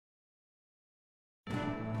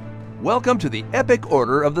Welcome to the Epic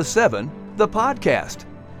Order of the Seven, the podcast,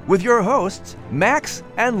 with your hosts, Max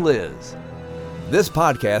and Liz. This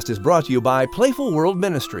podcast is brought to you by Playful World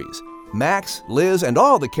Ministries. Max, Liz, and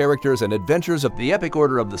all the characters and adventures of the Epic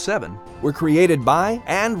Order of the Seven were created by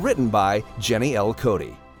and written by Jenny L.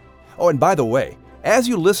 Cote. Oh, and by the way, as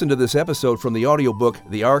you listen to this episode from the audiobook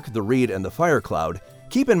The Ark, the Reed, and the Fire Cloud,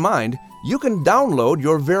 keep in mind you can download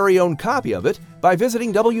your very own copy of it by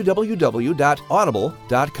visiting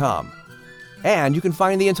www.audible.com. And you can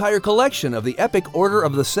find the entire collection of the Epic Order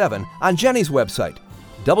of the Seven on Jenny's website,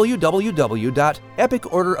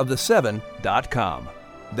 www.epicorderoftheseven.com.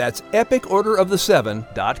 That's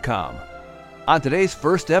epicorderoftheseven.com. On today's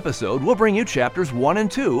first episode, we'll bring you chapters 1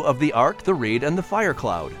 and 2 of The Ark, the Reed, and the Fire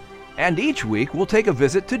Cloud. And each week, we'll take a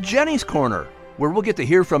visit to Jenny's Corner, where we'll get to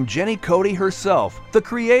hear from Jenny Cote herself, the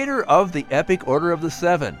creator of the Epic Order of the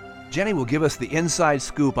Seven. Jenny will give us the inside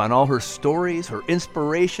scoop on all her stories, her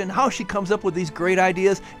inspiration, how she comes up with these great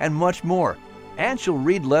ideas, and much more. And she'll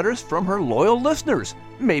read letters from her loyal listeners,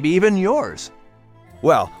 maybe even yours.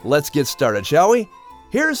 Well, let's get started, shall we?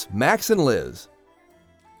 Here's Max and Liz.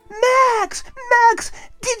 Max,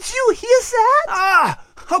 did you hear that?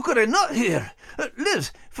 How could I not hear?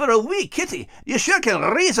 Liz, for a wee kitty, you sure can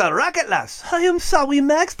raise a racket, lass. I am sorry,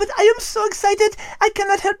 Max, but I am so excited I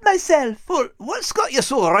cannot help myself. Well, what's got you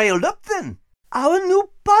so riled up then? Our new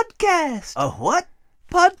podcast. A what?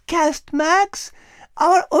 Podcast, Max.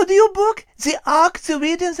 Our audiobook, The Ark, the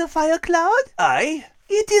Reed, and the Fire Cloud. Aye?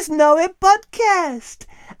 It is now a podcast,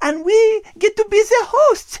 and we get to be the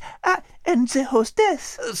hosts and the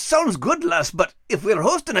hostess. Sounds good, lass, but if we're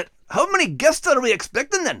hosting it, how many guests are we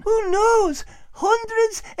expecting then? Who knows?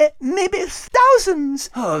 Hundreds, maybe thousands.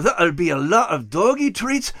 Oh, that'll be a lot of doggy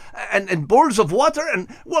treats and bowls of water and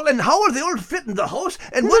how are they all fit in the house?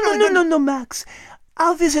 And No, Max.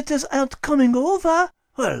 Our visitors aren't coming over.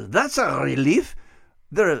 Well, that's a relief.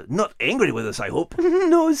 They're not angry with us, I hope.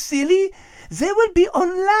 No, silly. They will be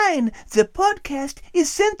online. The podcast is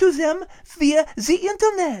sent to them via the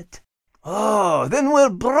internet. Oh, then we're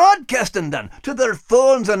broadcasting then to their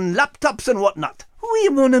phones and laptops and whatnot. Oui,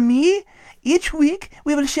 mon ami. Each week,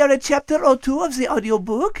 we will share a chapter or two of the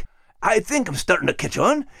audiobook. I think I'm starting to catch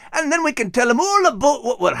on, and then we can tell them all about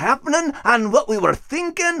what were happening and what we were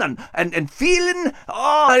thinking and feeling.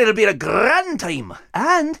 Oh, it'll be a grand time.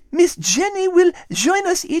 And Miss Jenny will join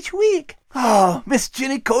us each week. Oh, Miss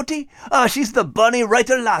Jenny Cote. She's the bonny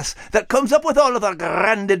writer lass that comes up with all of our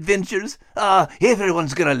grand adventures.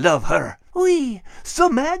 Everyone's gonna love her. Oui. So,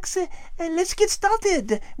 Max, let's get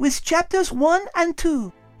started with chapters 1 and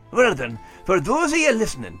 2. Well then, for those of you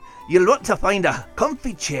listening, you'll want to find a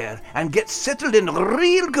comfy chair and get settled in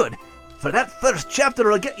real good. For that first chapter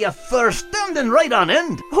will get you first standing right on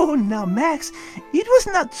end. Oh, now, Max, it was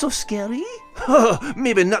not so scary.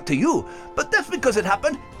 Maybe not to you, but that's because it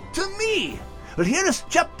happened to me. Well, here is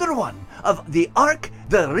chapter 1 of The Ark,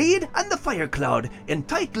 the Reed, and the Fire Cloud,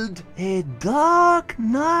 entitled A Dark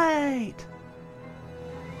Night.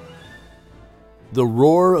 The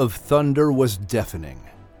roar of thunder was deafening.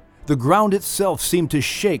 The ground itself seemed to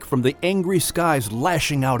shake from the angry skies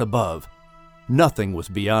lashing out above. Nothing was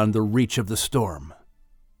beyond the reach of the storm.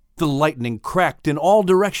 The lightning cracked in all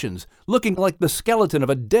directions, looking like the skeleton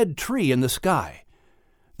of a dead tree in the sky.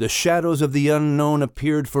 The shadows of the unknown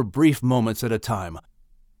appeared for brief moments at a time,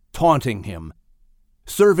 taunting him,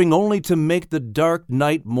 serving only to make the dark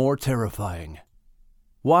night more terrifying.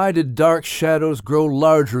 Why did dark shadows grow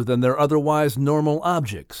larger than their otherwise normal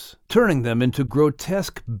objects, turning them into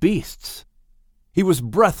grotesque beasts? He was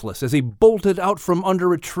breathless as he bolted out from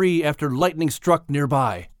under a tree after lightning struck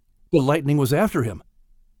nearby. The lightning was after him,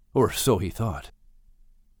 or so he thought.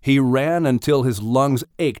 He ran until his lungs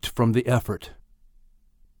ached from the effort.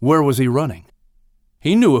 Where was he running?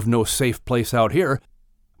 He knew of no safe place out here,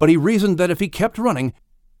 but he reasoned that if he kept running,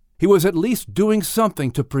 he was at least doing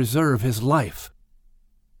something to preserve his life.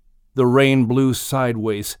 The rain blew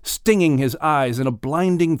sideways, stinging his eyes in a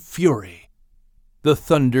blinding fury. The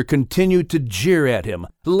thunder continued to jeer at him,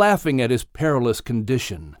 laughing at his perilous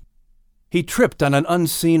condition. He tripped on an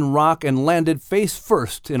unseen rock and landed face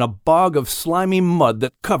first in a bog of slimy mud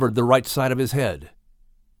that covered the right side of his head.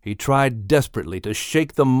 He tried desperately to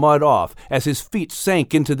shake the mud off as his feet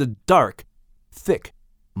sank into the dark, thick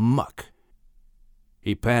muck.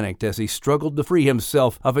 He panicked as he struggled to free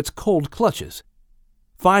himself of its cold clutches.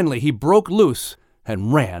 Finally, he broke loose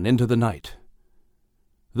and ran into the night.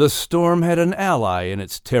 The storm had an ally in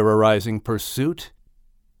its terrorizing pursuit.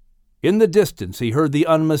 In the distance, he heard the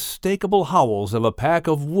unmistakable howls of a pack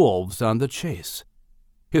of wolves on the chase.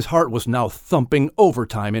 His heart was now thumping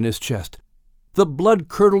overtime in his chest. The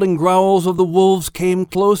blood-curdling growls of the wolves came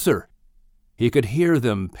closer. He could hear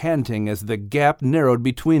them panting as the gap narrowed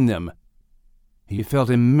between them. He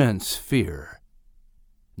felt immense fear,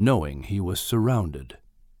 knowing he was surrounded.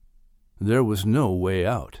 There was no way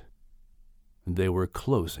out. They were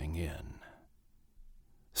closing in.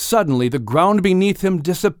 Suddenly, the ground beneath him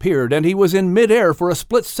disappeared, and he was in midair for a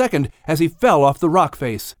split second as he fell off the rock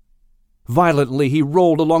face. Violently, he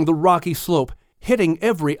rolled along the rocky slope, hitting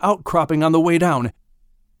every outcropping on the way down.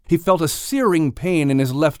 He felt a searing pain in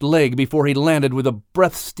his left leg before he landed with a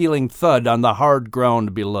breath-stealing thud on the hard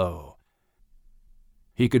ground below.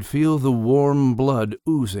 He could feel the warm blood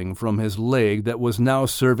oozing from his leg that was now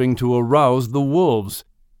serving to arouse the wolves.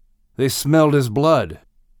 They smelled his blood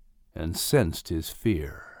and sensed his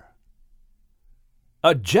fear.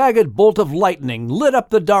 A jagged bolt of lightning lit up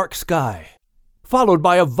the dark sky, followed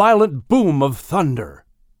by a violent boom of thunder.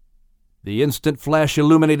 The instant flash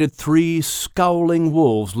illuminated 3 scowling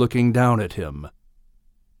wolves looking down at him.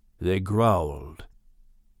 They growled,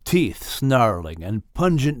 teeth snarling and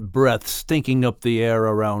pungent breath stinking up the air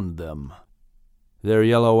around them. Their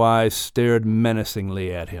yellow eyes stared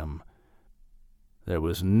menacingly at him. There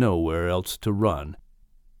was nowhere else to run.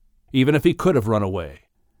 Even if he could have run away,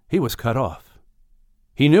 he was cut off.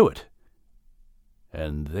 He knew it,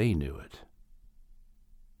 and they knew it.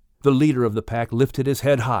 The leader of the pack lifted his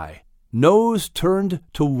head high, nose turned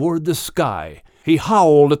toward the sky. He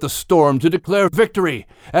howled at the storm to declare victory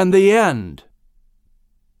and the end.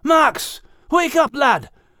 "Max! Wake up, lad!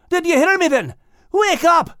 Did you hear me then? Wake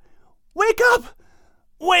up! Wake up!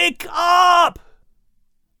 Wake up!"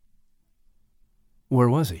 Where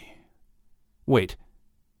was he? Wait.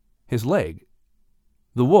 His leg?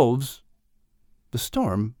 The wolves? The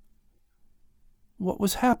storm? What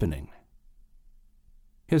was happening?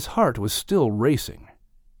 His heart was still racing.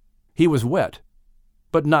 He was wet,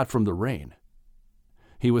 but not from the rain.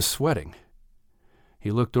 He was sweating.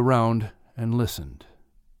 He looked around and listened.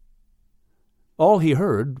 All he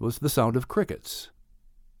heard was the sound of crickets,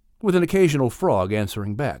 with an occasional frog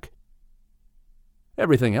answering back.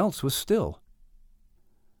 Everything else was still.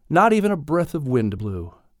 Not even a breath of wind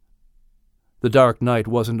blew. The dark night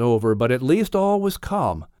wasn't over, but at least all was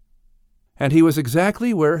calm, and he was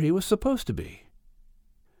exactly where he was supposed to be.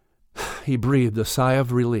 He breathed a sigh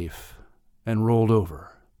of relief and rolled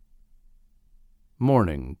over.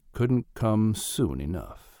 Morning couldn't come soon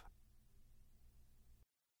enough.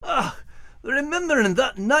 Remembering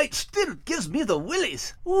that night still gives me the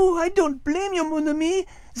willies. Oh, I don't blame you, mon ami.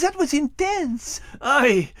 That was intense.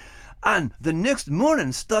 Aye, and the next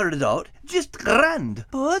morning started out just grand.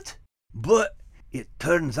 But it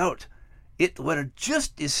turns out it were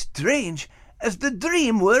just as strange as the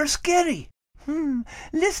dream were scary.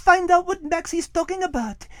 Let's find out what Max is talking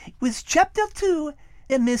about with Chapter 2,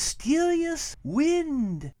 A Mysterious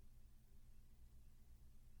Wind.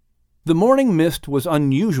 The morning mist was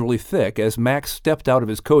unusually thick as Max stepped out of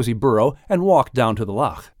his cozy burrow and walked down to the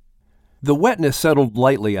loch. The wetness settled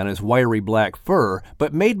lightly on his wiry black fur,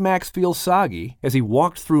 but made Max feel soggy as he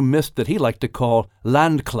walked through mist that he liked to call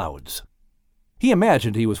land clouds. He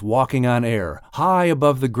imagined he was walking on air, high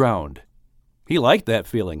above the ground. He liked that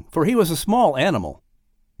feeling, for he was a small animal.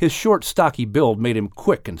 His short, stocky build made him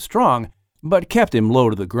quick and strong, but kept him low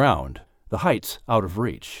to the ground, the heights out of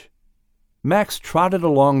reach. Max trotted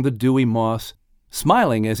along the dewy moss,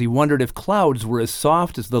 smiling as he wondered if clouds were as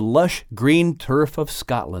soft as the lush green turf of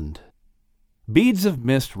Scotland. Beads of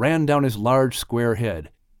mist ran down his large square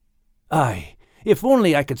head. Aye, if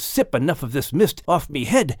only I could sip enough of this mist off me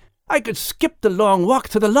head, I could skip the long walk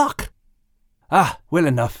to the loch. Well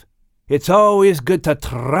enough. It's always good to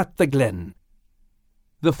trot the glen.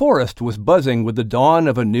 The forest was buzzing with the dawn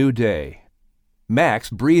of a new day. Max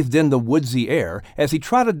breathed in the woodsy air as he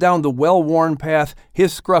trotted down the well-worn path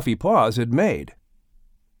his scruffy paws had made.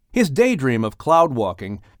 His daydream of cloud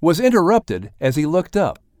walking was interrupted as he looked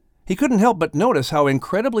up. He couldn't help but notice how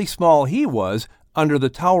incredibly small he was under the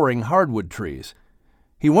towering hardwood trees.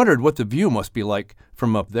 He wondered what the view must be like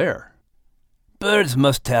from up there. Birds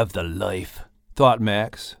must have the life, thought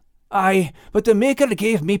Max. Aye, but the Maker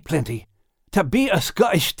gave me plenty. To be a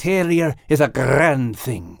Scottish Terrier is a grand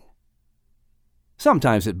thing.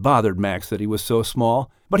 Sometimes it bothered Max that he was so small,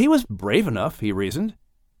 but he was brave enough, he reasoned.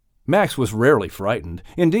 Max was rarely frightened.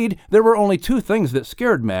 Indeed, there were only 2 things that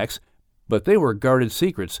scared Max, but they were guarded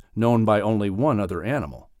secrets known by only one other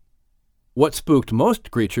animal. What spooked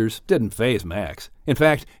most creatures didn't faze Max. In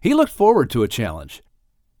fact, he looked forward to a challenge.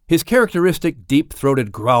 His characteristic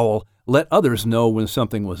deep-throated growl let others know when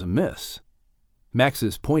something was amiss.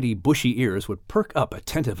 Max's pointy, bushy ears would perk up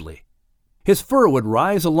attentively. His fur would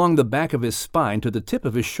rise along the back of his spine to the tip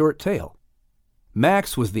of his short tail.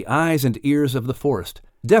 Max was the eyes and ears of the forest,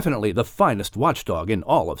 definitely the finest watchdog in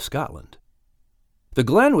all of Scotland. The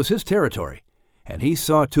glen was his territory, and he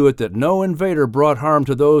saw to it that no invader brought harm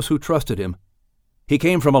to those who trusted him. He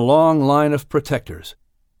came from a long line of protectors.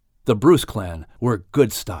 The Bruce clan were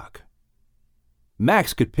good stock.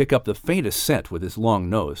 Max could pick up the faintest scent with his long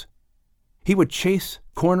nose. He would chase,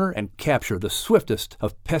 corner, and capture the swiftest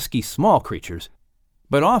of pesky small creatures,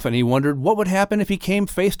 but often he wondered what would happen if he came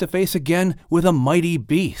face to face again with a mighty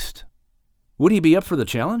beast. Would he be up for the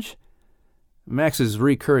challenge? Max's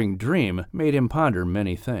recurring dream made him ponder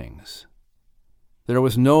many things. There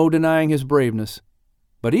was no denying his braveness,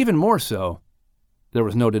 but even more so, there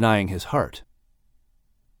was no denying his heart.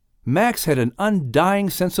 Max had an undying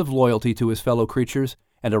sense of loyalty to his fellow creatures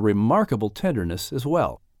and a remarkable tenderness as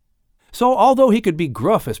well. So although he could be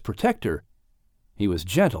gruff as protector, he was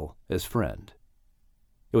gentle as friend.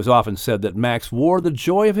 It was often said that Max wore the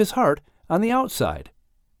joy of his heart on the outside.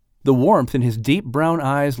 The warmth in his deep brown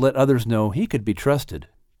eyes let others know he could be trusted.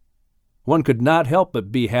 One could not help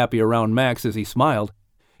but be happy around Max as he smiled,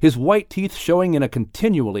 his white teeth showing in a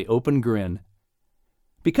continually open grin.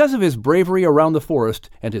 Because of his bravery around the forest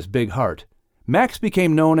and his big heart, Max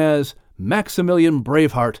became known as Maximilian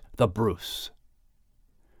Braveheart the Bruce.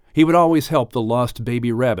 He would always help the lost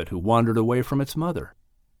baby rabbit who wandered away from its mother.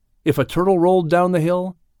 If a turtle rolled down the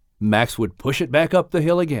hill, Max would push it back up the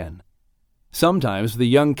hill again. Sometimes the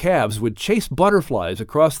young calves would chase butterflies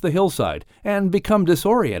across the hillside and become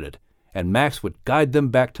disoriented, and Max would guide them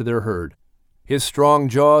back to their herd. His strong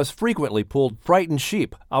jaws frequently pulled frightened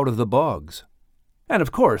sheep out of the bogs. And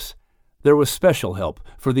of course, there was special help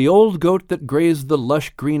for the old goat that grazed the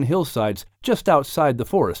lush green hillsides just outside the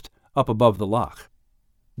forest, up above the loch.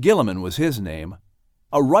 Gilliman was his name,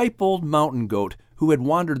 a ripe old mountain goat who had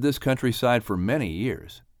wandered this countryside for many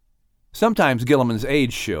years. Sometimes Gilliman's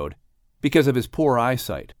age showed, because of his poor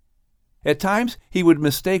eyesight. At times, he would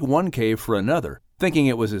mistake one cave for another, thinking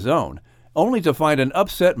it was his own, only to find an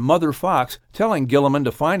upset mother fox telling Gilliman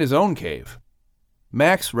to find his own cave.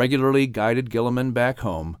 Max regularly guided Gilliman back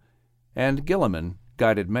home, and Gilliman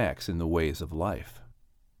guided Max in the ways of life.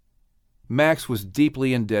 Max was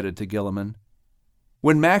deeply indebted to Gilliman.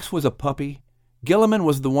 When Max was a puppy, Gilliman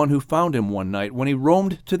was the one who found him one night when he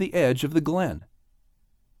roamed to the edge of the glen.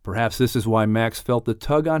 Perhaps this is why Max felt the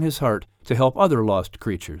tug on his heart to help other lost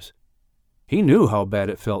creatures. He knew how bad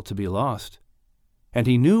it felt to be lost, and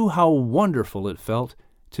he knew how wonderful it felt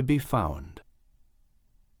to be found.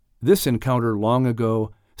 This encounter long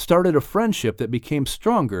ago started a friendship that became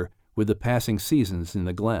stronger with the passing seasons in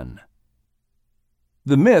the glen.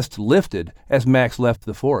 The mist lifted as Max left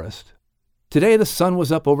the forest. Today the sun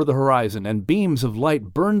was up over the horizon, and beams of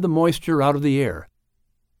light burned the moisture out of the air.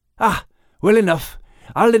 "Ah, well enough.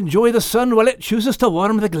 I'll enjoy the sun while it chooses to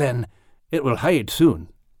warm the glen. It will hide soon,"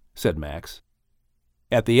 said Max.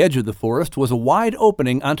 At the edge of the forest was a wide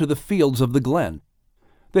opening onto the fields of the glen.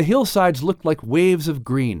 The hillsides looked like waves of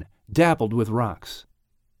green, dappled with rocks.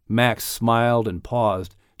 Max smiled and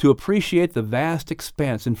paused to appreciate the vast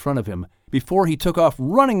expanse in front of him before he took off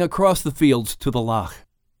running across the fields to the loch.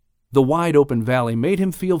 The wide open valley made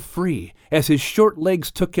him feel free as his short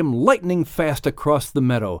legs took him lightning fast across the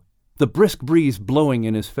meadow, the brisk breeze blowing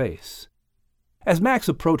in his face. As Max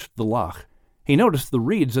approached the loch, he noticed the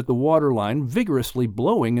reeds at the waterline vigorously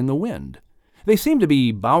blowing in the wind. They seemed to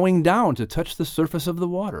be bowing down to touch the surface of the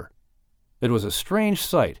water. It was a strange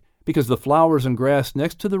sight, because the flowers and grass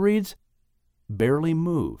next to the reeds barely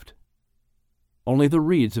moved. Only the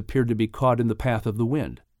reeds appeared to be caught in the path of the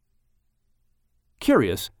wind.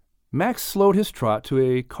 Curious, Max slowed his trot to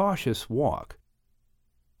a cautious walk.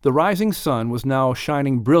 The rising sun was now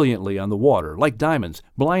shining brilliantly on the water, like diamonds,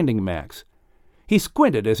 blinding Max. He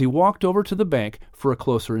squinted as he walked over to the bank for a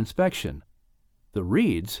closer inspection. The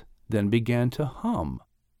reeds then began to hum.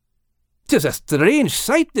 "'Tis a strange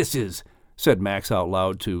sight, this is," said Max out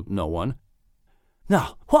loud to no one.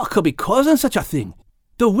 "Now, what could be causing such a thing?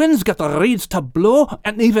 The wind's got the reeds to blow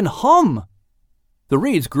and even hum." The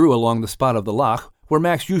reeds grew along the spot of the loch where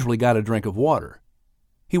Max usually got a drink of water.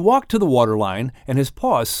 He walked to the waterline, and his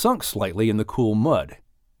paws sunk slightly in the cool mud.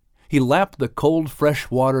 He lapped the cold, fresh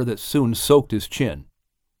water that soon soaked his chin.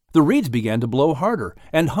 The reeds began to blow harder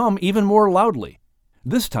and hum even more loudly,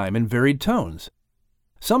 this time in varied tones.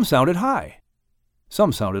 Some sounded high,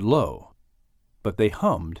 some sounded low, but they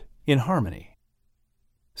hummed in harmony.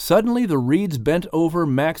 Suddenly the reeds bent over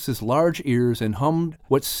Max's large ears and hummed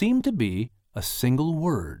what seemed to be a single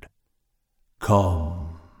word.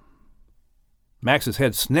 "Come." Max's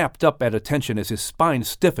head snapped up at attention as his spine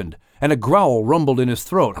stiffened, and a growl rumbled in his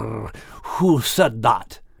throat. "Who said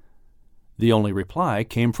that?" The only reply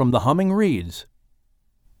came from the humming reeds.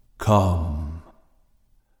 "Come."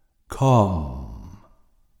 Come.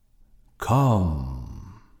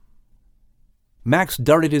 Come. Max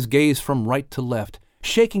darted his gaze from right to left,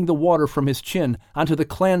 shaking the water from his chin onto the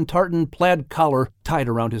clan-tartan plaid collar tied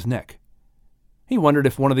around his neck. He wondered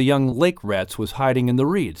if one of the young lake rats was hiding in the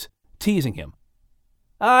reeds, teasing him.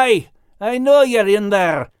 "Aye, I know you're in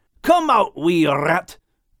there. Come out, wee rat."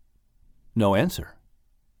 No answer.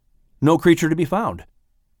 No creature to be found.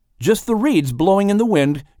 Just the reeds blowing in the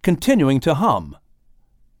wind, continuing to hum.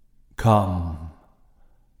 Come.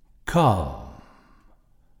 Come.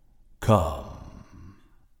 Come.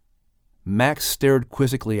 Max stared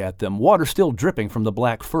quizzically at them, water still dripping from the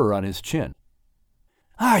black fur on his chin.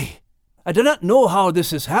 "Aye, I do not know how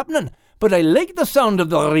this is happening, but I like the sound of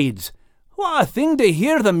the reeds. What a thing to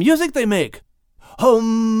hear the music they make.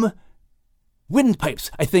 Hum! Windpipes,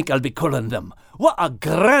 I think I'll be calling them. What a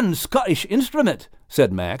grand Scottish instrument,"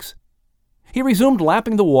 said Max. He resumed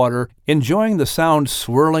lapping the water, enjoying the sound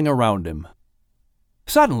swirling around him.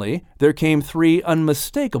 Suddenly, there came 3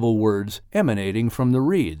 unmistakable words emanating from the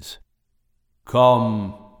reeds.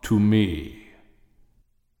 "Come to me."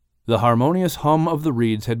 The harmonious hum of the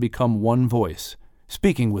reeds had become one voice,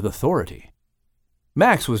 speaking with authority.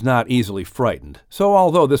 Max was not easily frightened, so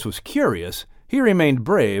although this was curious, he remained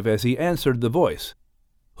brave as he answered the voice.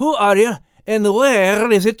 "Who are you, and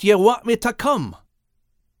where is it you want me to come?"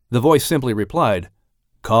 The voice simply replied,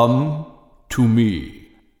 "Come to me."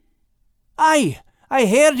 "Aye, I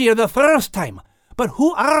heard you the first time, but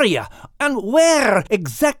who are you, and where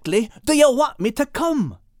exactly do you want me to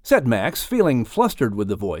come?" said Max, feeling flustered with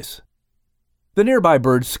the voice. The nearby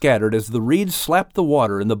birds scattered as the reeds slapped the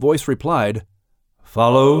water, and the voice replied,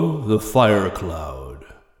 "Follow the fire cloud."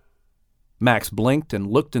 Max blinked and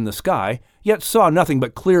looked in the sky, yet saw nothing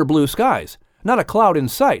but clear blue skies, not a cloud in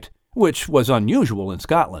sight, which was unusual in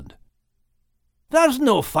Scotland. "There's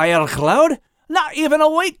no fire cloud, not even a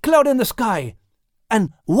white cloud in the sky.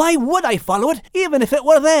 And why would I follow it, even if it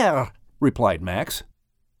were there?" replied Max.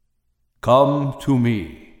 "Come to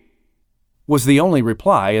me," was the only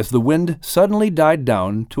reply as the wind suddenly died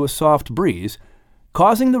down to a soft breeze,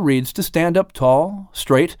 causing the reeds to stand up tall,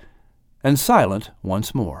 straight, and silent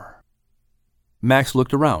once more. Max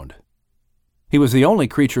looked around. He was the only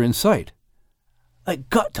creature in sight. "I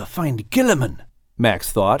got to find Gilliman,"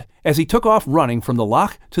 Max thought, as he took off running from the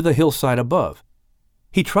loch to the hillside above.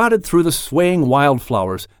 He trotted through the swaying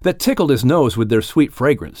wildflowers that tickled his nose with their sweet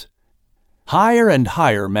fragrance. Higher and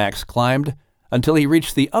higher Max climbed until he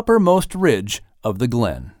reached the uppermost ridge of the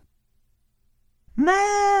glen.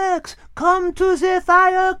 "Max, come to the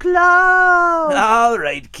fire cloud!" All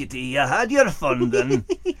right, Kitty, you had your fun then.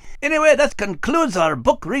 Anyway, that concludes our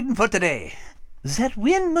book reading for today. That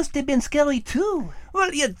wind must have been scary too.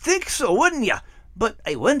 Well, you'd think so, wouldn't you? But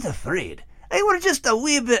I wasn't afraid. I were just a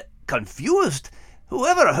wee bit confused.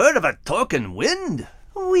 Whoever heard of a talking wind?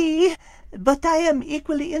 Oui, but I am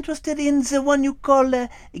equally interested in the one you call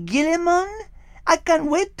Gilliman. I can't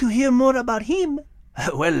wait to hear more about him.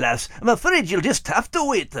 Well, lass, I'm afraid you'll just have to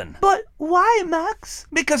wait then. But why, Max?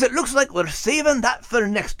 Because it looks like we're saving that for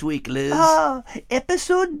next week, Liz.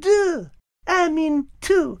 Episode 2. I mean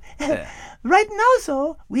 2. Right now,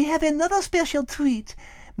 though, we have another special treat.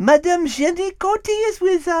 Madame Jenny Cote is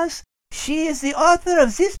with us. She is the author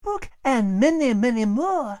of this book and many, many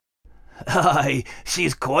more. Aye,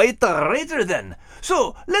 she's quite the writer then.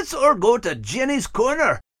 So let's all go to Jenny's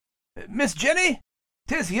corner. Miss Jenny,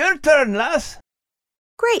 'tis your turn, lass.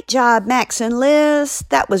 Great job, Max and Liz.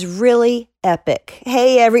 That was really epic.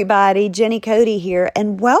 Hey, everybody, Jenny Cote here,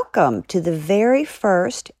 and welcome to the very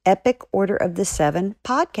first Epic Order of the Seven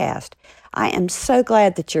podcast. I am so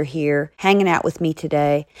glad that you're here hanging out with me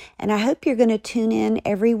today, and I hope you're going to tune in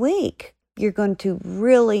every week. You're going to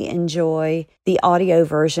really enjoy the audio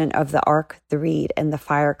version of the Ark, the Reed, and the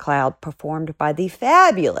Fire Cloud performed by the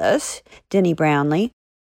fabulous Denny Brownlee.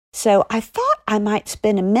 So I thought I might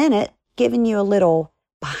spend a minute giving you a little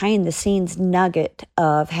behind-the-scenes nugget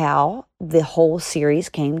of how the whole series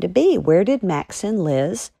came to be. Where did Max and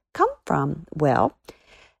Liz come from? Well,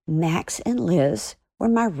 Max and Liz were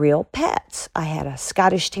my real pets. I had a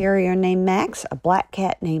Scottish Terrier named Max, a black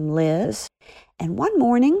cat named Liz, and one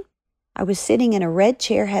morning I was sitting in a red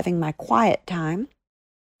chair having my quiet time,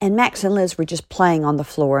 and Max and Liz were just playing on the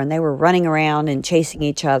floor, and they were running around and chasing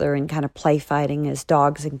each other and kind of play fighting as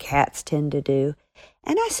dogs and cats tend to do.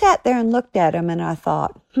 And I sat there and looked at them, and I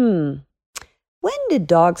thought, when did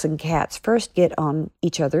dogs and cats first get on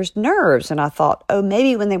each other's nerves? And I thought,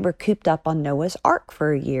 maybe when they were cooped up on Noah's Ark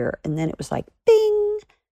for a year. And then it was like, bing,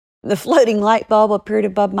 the floating light bulb appeared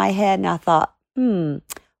above my head, and I thought,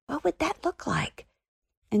 what would that look like?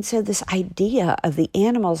 And so this idea of the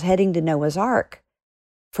animals heading to Noah's Ark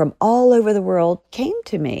from all over the world came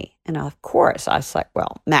to me. And of course, I was like,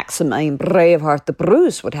 well, Maximilian Braveheart the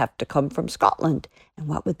Bruce would have to come from Scotland. And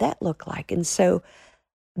what would that look like? And so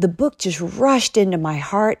the book just rushed into my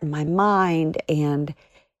heart and my mind, and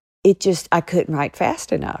I couldn't write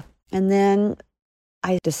fast enough. And then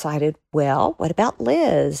I decided, well, what about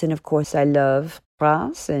Liz? And of course, I love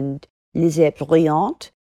France, and Lisette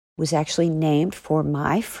Briand was actually named for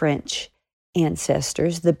my French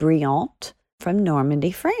ancestors, the Briand from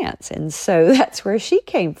Normandy, France. And so that's where she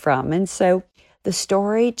came from. And so the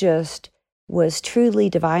story just was truly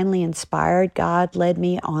divinely inspired. God led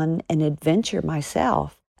me on an adventure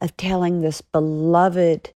myself of telling this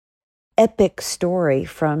beloved epic story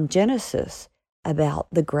from Genesis about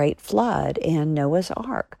the great flood and Noah's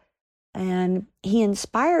Ark. And he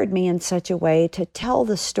inspired me in such a way to tell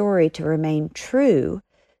the story to remain true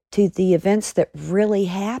to the events that really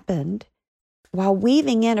happened, while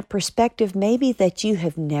weaving in a perspective maybe that you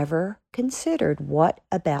have never considered. What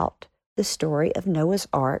about the story of Noah's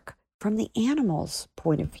Ark from the animals'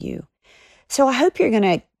 point of view? So I hope you're going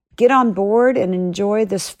to get on board and enjoy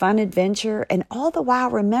this fun adventure, and all the while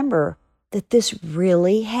remember that this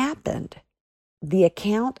really happened. The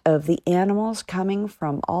account of the animals coming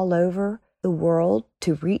from all over the world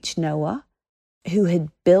to reach Noah, who had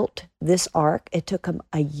built this ark. It took him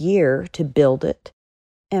a year to build it.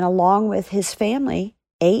 And along with his family,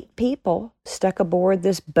 8 people stuck aboard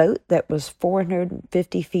this boat that was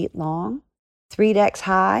 450 feet long, 3 decks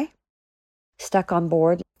high, stuck on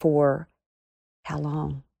board for how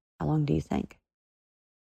long? How long do you think?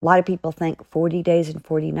 A lot of people think 40 days and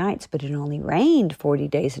 40 nights, but it only rained 40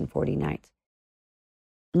 days and 40 nights.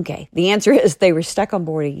 Okay, the answer is they were stuck on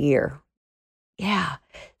board a year. Yeah,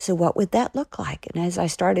 so what would that look like? And as I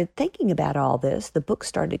started thinking about all this, the book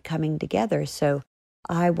started coming together. So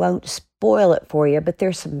I won't spoil it for you, but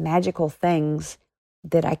there's some magical things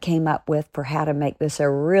that I came up with for how to make this a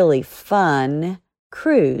really fun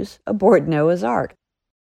cruise aboard Noah's Ark.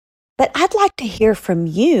 But I'd like to hear from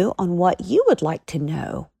you on what you would like to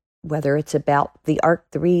know, whether it's about the Ark,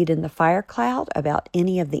 the Reed, and the Fire Cloud, about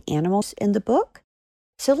any of the animals in the book.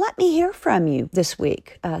 So let me hear from you this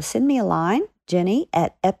week. Send me a line, Jenny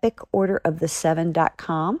at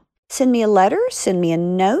epicorderoftheseven.com. Send me a letter, send me a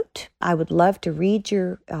note. I would love to read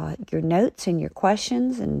your notes and your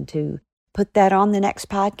questions and to put that on the next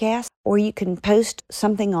podcast. Or you can post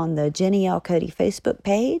something on the Jenny L. Cote Facebook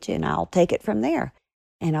page, and I'll take it from there.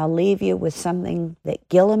 And I'll leave you with something that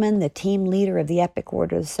Gilliman, the team leader of the Epic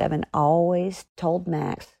Order of the Seven, always told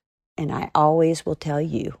Max, and I always will tell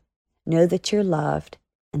you. Know that you're loved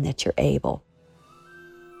and that you're able.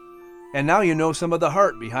 And now you know some of the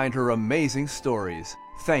heart behind her amazing stories.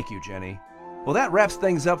 Thank you, Jenny. Well, that wraps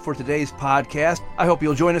things up for today's podcast. I hope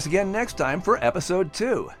you'll join us again next time for episode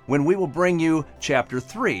 2, when we will bring you chapter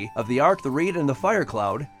 3 of the Ark, the Reed, and the Fire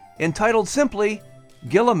Cloud, entitled simply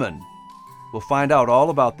Gilliman. We'll find out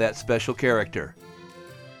all about that special character.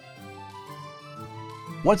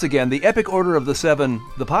 Once again, the Epic Order of the Seven,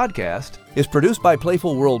 the podcast, is produced by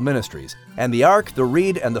Playful World Ministries, and the Ark, the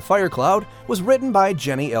Reed, and the Fire Cloud was written by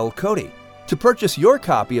Jenny L. Cote. To purchase your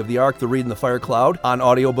copy of the Ark, the Reed, and the Fire Cloud on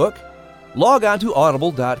audiobook, log on to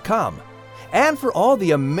audible.com. And for all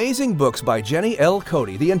the amazing books by Jenny L.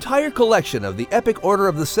 Cote, the entire collection of the Epic Order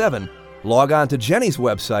of the Seven, log on to Jenny's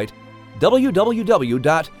website,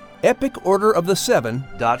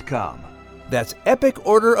 www.epicorderoftheseven.com. That's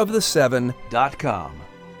epicorderoftheseven.com.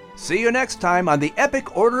 See you next time on the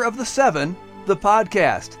Epic Order of the Seven, the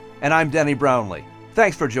podcast. And I'm Denny Brownlee.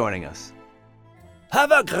 Thanks for joining us.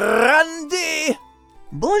 Have a grande!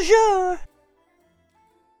 Bonjour!